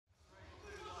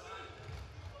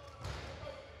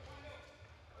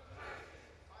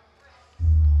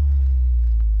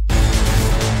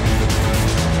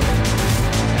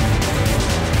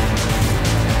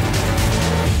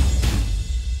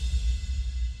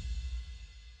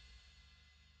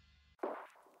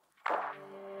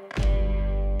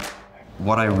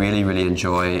What I really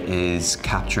enjoy is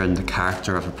capturing the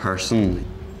character of a person.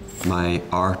 My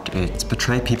art, it's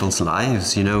portray people's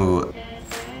lives, you know.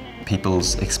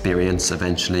 People's experience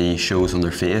eventually shows on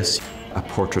their face. A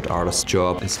portrait artist's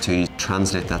job is to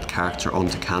translate that character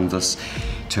onto canvas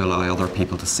to allow other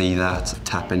people to see that,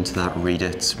 tap into that, read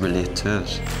it, relate to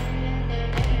it.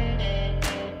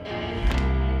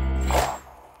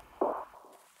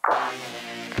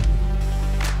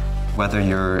 Whether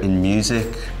you're in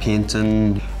music,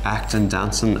 painting, acting,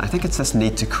 dancing, I think it's this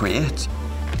need to create.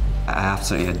 I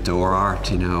absolutely adore art,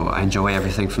 you know. I enjoy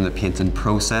everything from the painting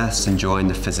process, enjoying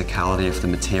the physicality of the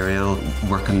material,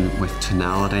 working with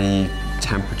tonality,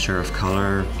 temperature of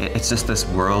colour. It's just this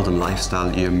world and lifestyle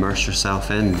that you immerse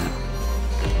yourself in.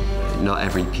 Not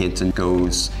every painting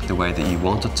goes the way that you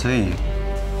want it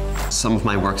to. Some of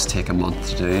my works take a month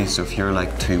to do, so if you're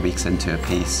like 2 weeks into a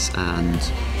piece and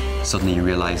suddenly you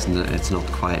realise that it's not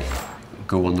quite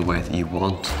going the way that you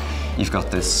want, you've got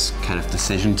this kind of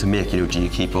decision to make. You know, do you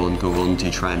keep on going? Do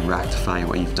you try and rectify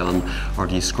what you've done? Or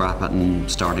do you scrap it and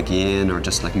start again? Or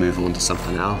just like move on to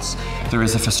something else? There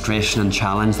is a frustration and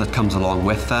challenge that comes along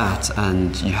with that,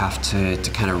 and you have to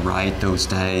kind of ride those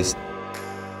days.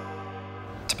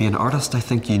 To be an artist, I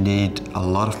think you need a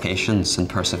lot of patience and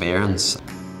perseverance.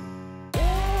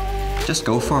 Just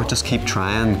go for it, just keep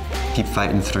trying, keep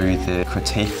fighting through the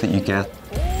critique that you get.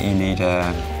 You need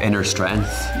inner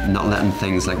strength, not letting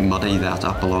things like muddy that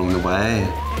up along the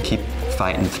way. Keep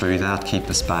fighting through that, keep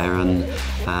aspiring,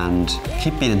 and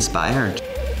keep being inspired.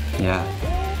 Yeah,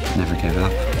 never give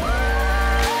up.